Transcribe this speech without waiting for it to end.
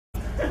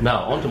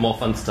Now, on to more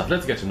fun stuff.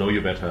 Let's get to know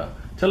you better.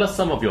 Tell us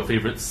some of your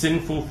favorite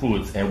sinful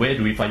foods and where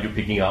do we find you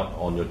picking out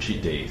on your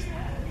cheat days?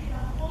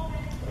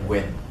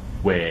 When?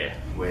 Where?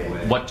 Where?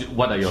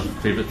 What are your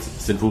favorite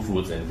sinful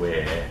foods and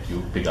where do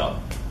you pick out?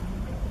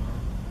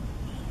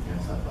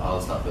 I'll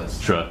start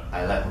first. Sure.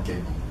 I like Hokkien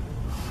Mee.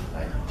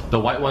 Like The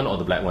white one or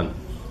the black one?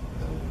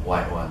 the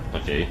white one.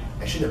 Okay.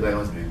 Actually, the black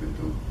one's very good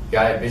too.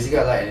 Yeah, basically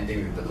I like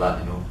anything with the lard,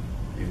 you know.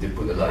 If they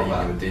put the lard in,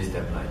 it will taste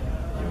damn nice.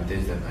 It will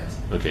taste damn nice.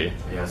 Okay.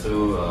 Yeah,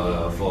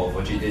 so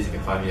for cheat days, you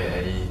can find me at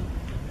any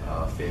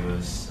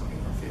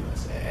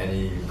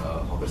any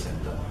hawker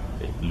center.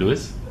 Okay.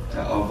 Louis?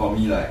 For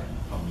me, like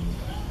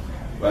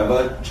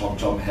whatever Chom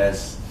Chom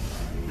has,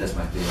 that's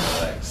my thing.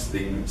 Like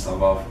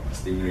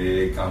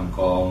stingray,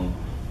 kangkong,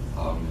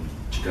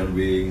 chicken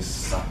wings,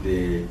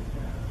 satay,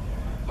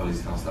 all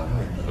this kind of stuff.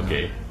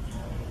 Okay.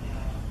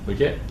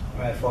 Okay.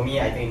 Right, for me,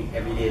 I think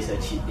every day is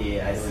a cheat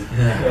day. I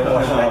don't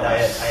watch my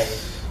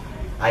diet.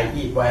 I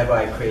eat whatever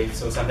I crave,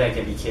 so sometimes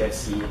it can be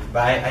KFC.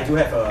 But I do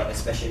have a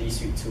especially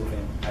sweet tooth,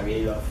 and I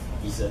really love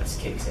desserts,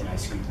 cakes, and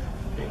ice cream.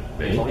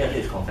 Okay. For me, I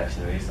think it's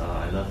confectioneries.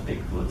 I love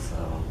baked goods,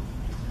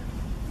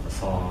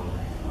 croissant,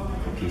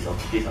 cookies.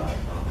 Cookies are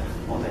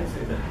more than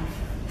favorite.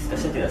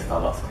 Especially the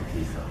Starbucks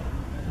cookies.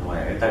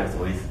 Every time it's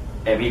always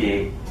every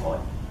day, or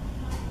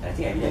I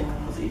think every day I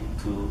supposed to eat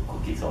 2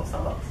 cookies from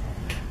Starbucks.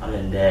 Other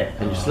than that,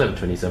 And you still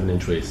have a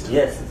 27-inch waist.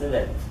 yes, isn't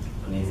that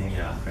amazing?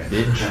 Yeah, correct.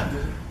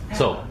 Bitch.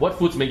 So, what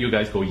foods make you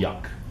guys go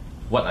yuck?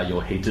 What are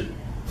your hated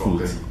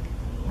foods?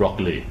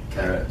 Broccoli.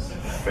 Carrots,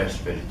 fresh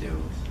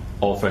vegetables,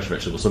 All fresh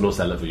vegetables, so no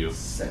salad for you.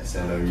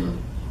 Celery.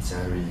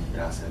 celery.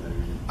 Yeah, celery.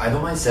 I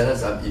don't mind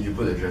salads if you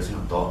put the dressing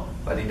on top,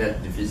 but I think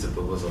that defeats the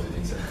purpose of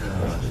eating salad.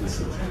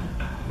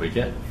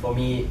 Wicked? For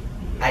me,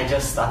 I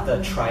just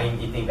started trying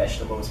eating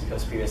vegetables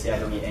because previously I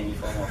don't eat any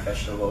form of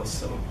vegetables,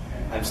 so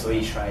I'm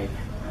slowly trying.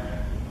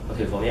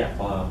 Okay, for me,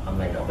 I'm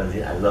like the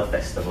opposite. I love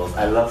vegetables.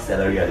 I love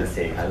celery, I just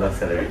say. I love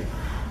celery.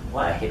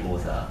 What I hate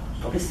most,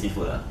 probably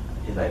seafood.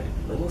 It's like,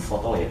 you know,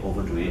 sotong, when you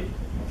overdo it,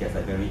 it gets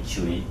like very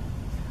chewy.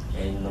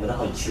 And no matter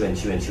how you chew and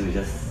chew and chew, it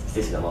just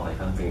stays in the mouth. I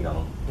can't bring it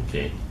down.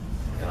 Okay.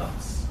 Yeah.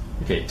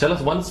 Okay, tell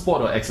us one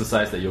sport or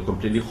exercise that you're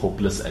completely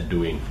hopeless at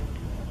doing.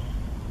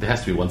 There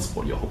has to be one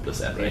sport you're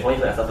hopeless at, Okay, right? for me,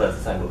 when I started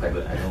exercise, I'm quite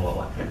good. I don't know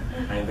what.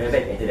 I'm very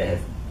bad at anything that has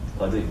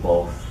got to do with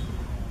balls.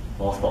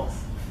 Ball sports.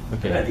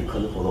 Okay. I did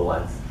canoe polo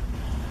once.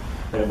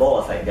 When the ball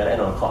was like the other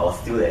end of the court, I was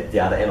still at the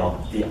other end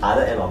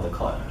of the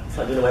court.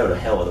 So I didn't know where the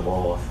hell the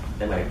ball was.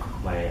 Then I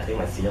think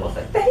my senior was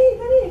like,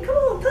 Benny, come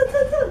on,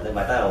 turn. Then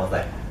by the time I was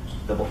like,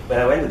 when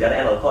I went to the other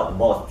end of the court, the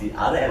ball was the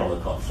other end of the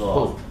court. So I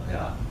was,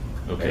 yeah,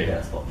 Okay. very bad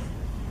at sports.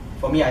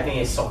 For me, I think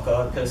it's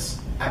soccer because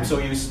I'm so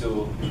used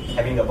to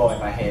having the ball in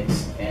my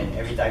hands, and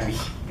every time we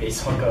play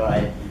soccer,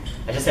 I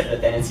just have the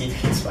tendency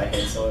to use my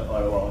hands all the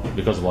while.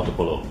 Because of water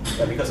polo.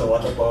 Yeah, because of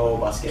water polo,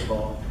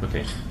 basketball.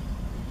 Okay.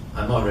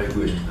 I'm not very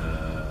good in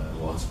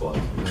water sport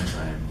because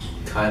I'm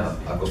kind of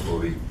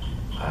aquaphobic.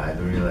 I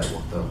don't really like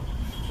water.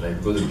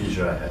 Like go to the beach,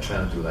 right? I try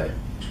not to like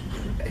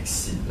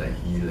exceed like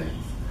knee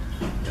length.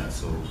 Yeah,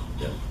 so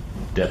yeah.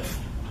 Depth.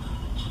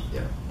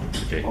 Yeah.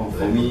 Okay. Oh,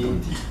 for me,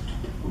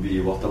 would be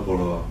water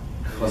polo.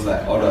 Because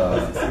like all the,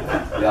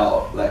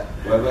 like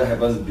whatever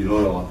happens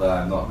below the water,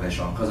 I'm not very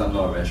strong. Because I'm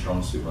not a very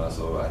strong swimmer,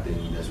 so I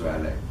think that's where I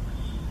like.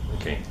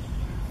 Okay.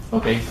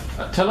 Okay.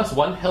 Tell us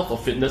one health or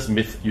fitness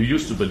myth you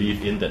used to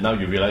believe in that now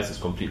you realize is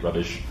complete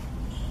rubbish.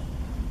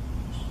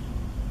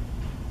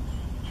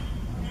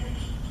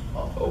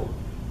 Oh,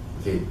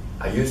 okay.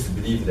 I used to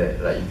believe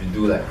that like if you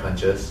do like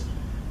crunches,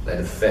 like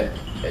the fat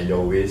at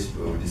your waist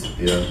will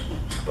disappear,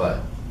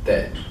 but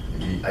that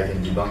I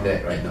can debunk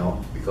that right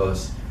now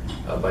because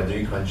by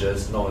doing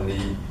crunches, not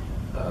only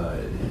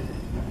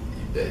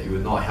that it will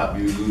not help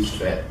you lose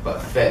fat, but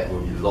fat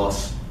will be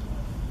lost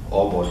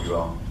all body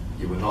round.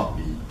 It will not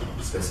be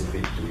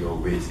specific to your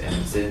waist, and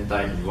at the same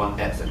time, if you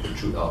want abs that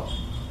protrude out,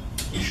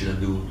 you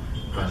shouldn't do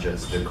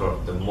crunches.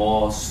 The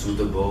more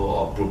suitable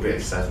or appropriate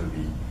exercise would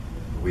be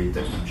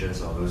weighted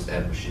crunches or those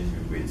ab machines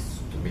with weights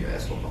to make your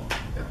abs pop out.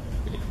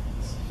 Yeah.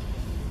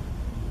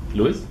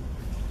 Louis?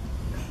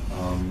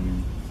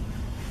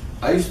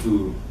 I used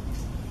to,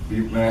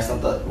 when I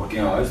started working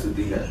out, I used to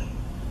think that,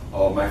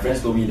 or my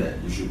friends told me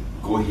that you should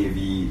go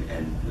heavy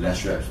and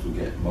less reps to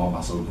get more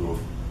muscle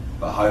growth.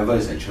 But however,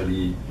 it's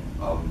actually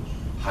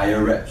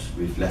higher reps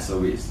with lesser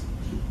weights,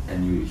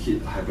 and you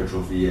hit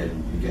hypertrophy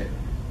and you get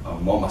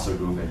more muscle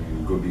growth and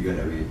you grow bigger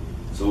that way.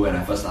 So when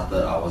I first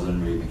started, I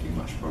wasn't really making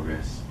much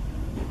progress.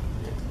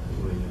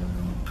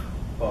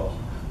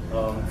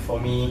 Well, for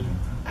me,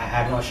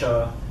 I'm not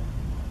sure.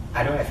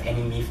 I don't have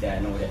any myth that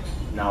I know that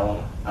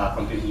now are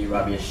completely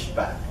rubbish,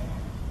 but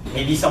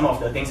maybe some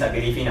of the things I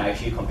believe in are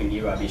actually completely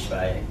rubbish, but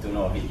I don't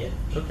know of it yet.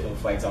 Okay. So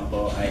for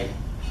example,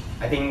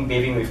 I think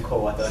bathing with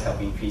cold water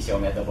helps increase your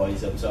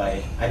metabolism, so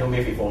I don't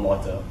bathe with warm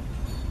water.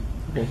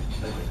 Okay.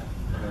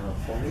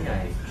 For me,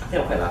 I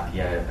think I'm quite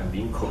lucky. I'm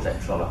being coached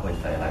throughout my whole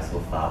entire life so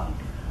far.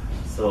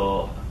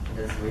 So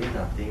there's really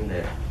nothing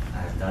that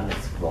I've done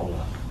that's wrong.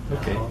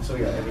 Okay. So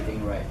you're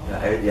everything right.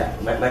 Yeah,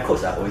 my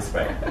coach are always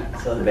right.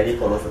 So many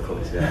follows the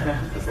coach. Yeah.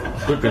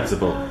 Good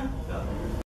principle.